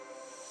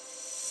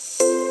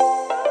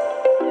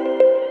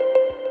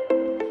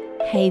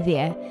Hey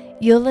there,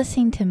 you're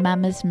listening to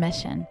Mama's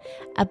Mission,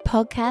 a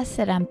podcast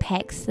that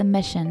unpacks the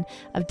mission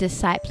of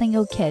discipling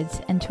your kids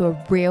into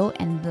a real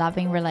and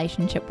loving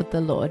relationship with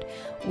the Lord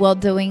while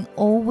doing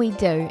all we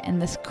do in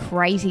this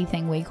crazy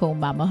thing we call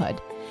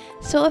mamahood.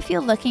 So if you're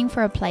looking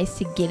for a place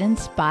to get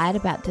inspired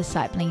about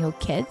discipling your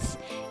kids,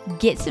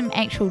 get some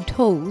actual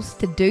tools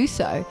to do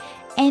so,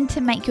 and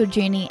to make your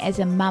journey as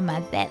a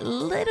mama that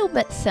little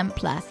bit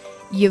simpler,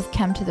 you've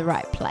come to the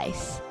right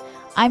place.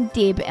 I'm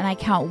Deb and I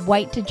can't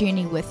wait to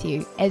journey with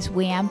you as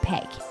we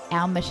unpack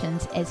our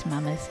missions as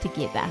mamas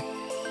together.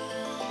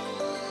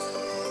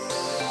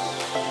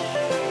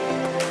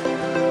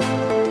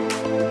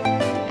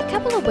 A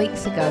couple of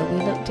weeks ago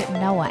we looked at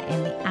Noah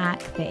and the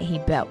ark that he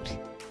built.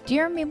 Do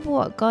you remember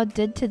what God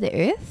did to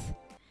the earth?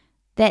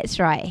 That's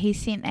right, he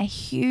sent a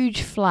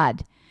huge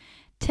flood.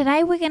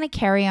 Today we're going to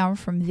carry on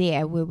from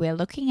there where we're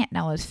looking at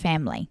Noah's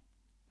family.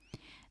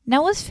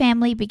 Noah's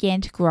family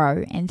began to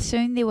grow and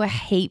soon there were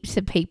heaps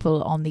of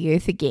people on the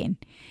earth again.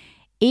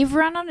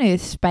 Everyone on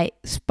earth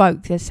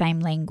spoke the same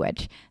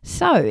language,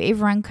 so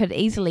everyone could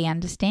easily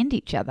understand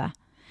each other.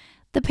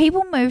 The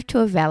people moved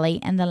to a valley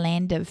in the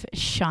land of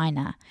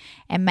Shinar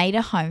and made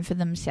a home for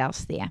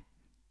themselves there.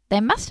 They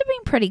must have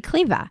been pretty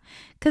clever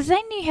because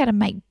they knew how to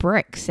make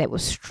bricks that were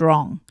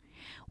strong.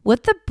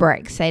 With the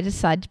bricks, they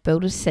decided to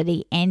build a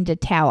city and a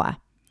tower.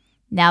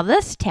 Now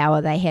this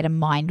tower they had in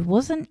mind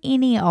wasn't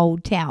any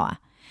old tower.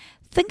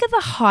 Think of the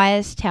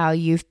highest tower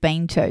you've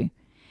been to.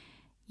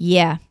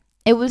 Yeah,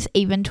 it was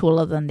even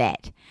taller than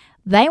that.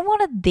 They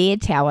wanted their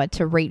tower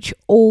to reach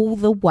all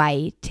the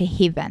way to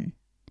heaven.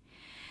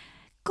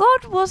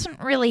 God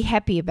wasn't really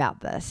happy about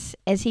this,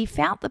 as he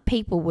felt the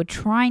people were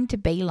trying to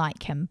be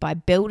like him by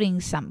building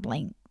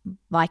something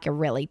like a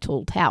really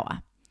tall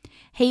tower.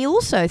 He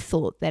also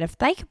thought that if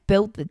they could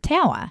build the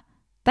tower,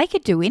 they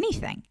could do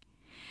anything.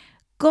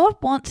 God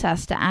wants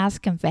us to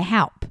ask him for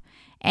help.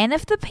 And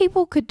if the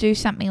people could do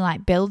something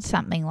like build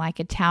something like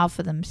a tower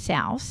for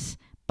themselves,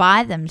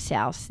 by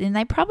themselves, then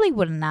they probably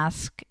wouldn't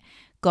ask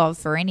God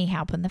for any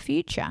help in the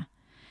future.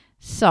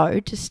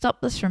 So, to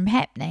stop this from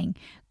happening,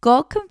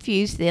 God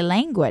confused their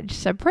language,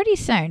 so pretty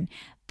soon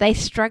they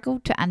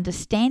struggled to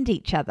understand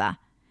each other.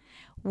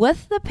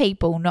 With the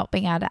people not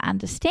being able to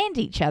understand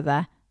each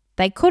other,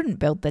 they couldn't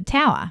build the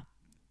tower.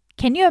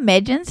 Can you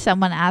imagine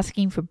someone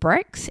asking for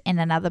bricks and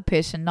another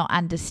person not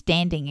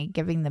understanding and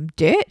giving them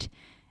dirt?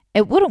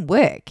 It wouldn't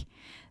work.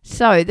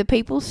 So the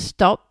people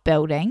stopped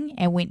building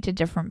and went to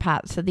different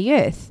parts of the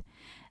earth.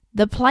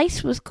 The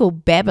place was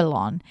called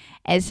Babylon,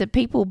 as the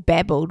people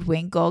babbled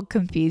when God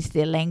confused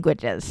their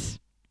languages.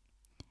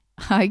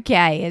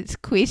 Okay, it's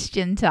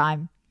question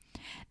time.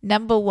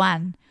 Number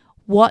 1,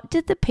 what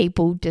did the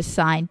people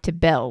decide to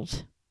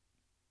build?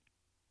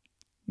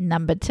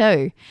 Number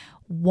 2,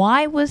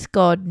 why was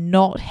God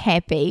not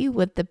happy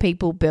with the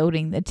people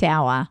building the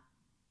tower?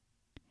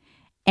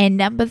 And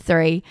number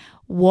 3,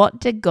 what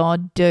did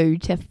God do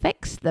to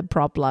fix the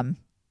problem?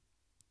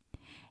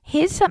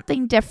 Here's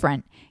something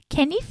different.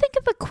 Can you think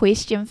of a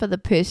question for the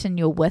person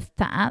you're with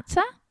to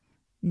answer?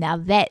 Now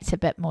that's a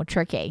bit more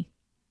tricky.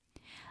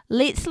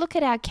 Let's look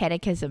at our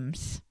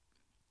catechisms.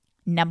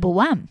 Number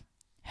 1,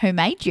 who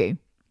made you?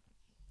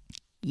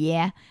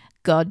 Yeah,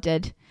 God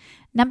did.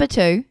 Number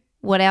 2,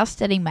 what else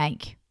did he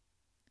make?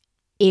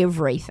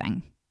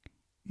 Everything.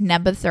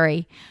 Number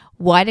 3,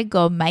 why did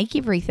God make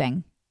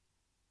everything?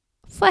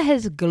 For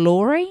his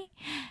glory.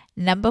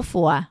 Number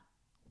 4,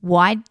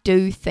 why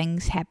do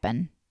things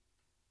happen?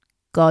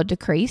 God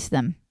decrees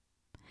them.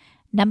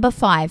 Number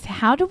 5,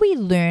 how do we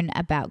learn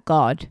about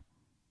God?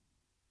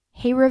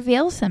 He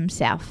reveals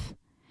himself.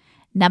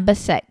 Number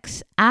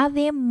 6, are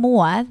there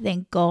more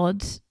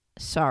gods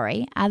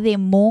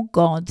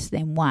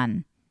than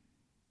one?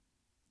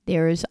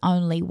 There is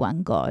only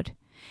one God.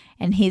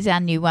 And here's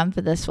our new one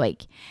for this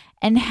week.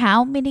 In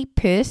how many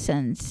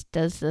persons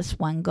does this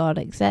one God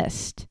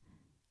exist?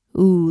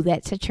 Ooh,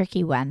 that's a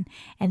tricky one.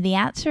 And the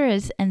answer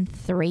is in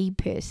 3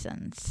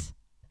 persons.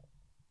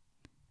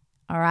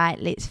 All right,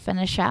 let's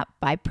finish up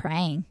by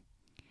praying.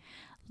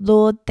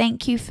 Lord,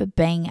 thank you for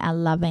being a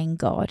loving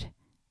God.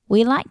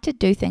 We like to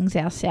do things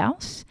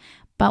ourselves,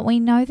 but we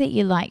know that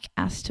you like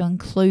us to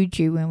include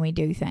you when we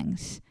do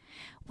things.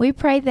 We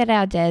pray that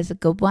our day is a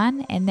good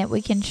one and that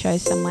we can show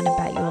someone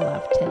about your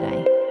love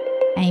today.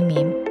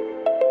 Amen.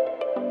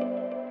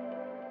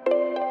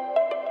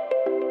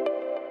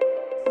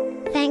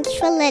 Thanks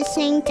for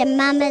listening to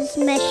Mama's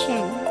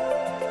Mission.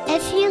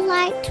 If you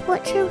liked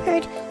what you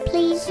heard,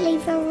 please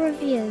leave a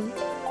review.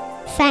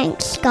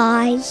 Thanks,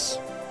 guys.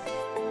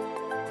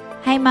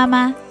 Hey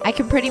Mama, I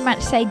can pretty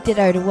much say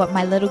ditto to what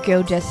my little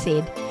girl just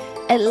said.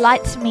 It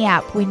lights me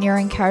up when you're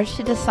encouraged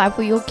to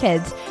disciple your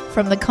kids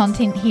from the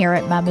content here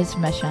at Mama's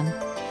Mission.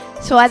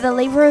 So either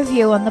leave a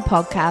review on the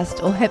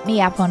podcast or hit me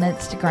up on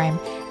Instagram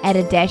at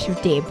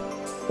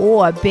 @DashofDeb.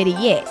 Or better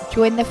yet,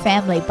 join the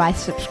family by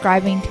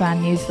subscribing to our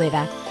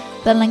newsletter.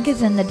 The link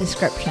is in the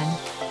description.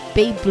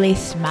 Be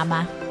blessed,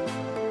 Mama.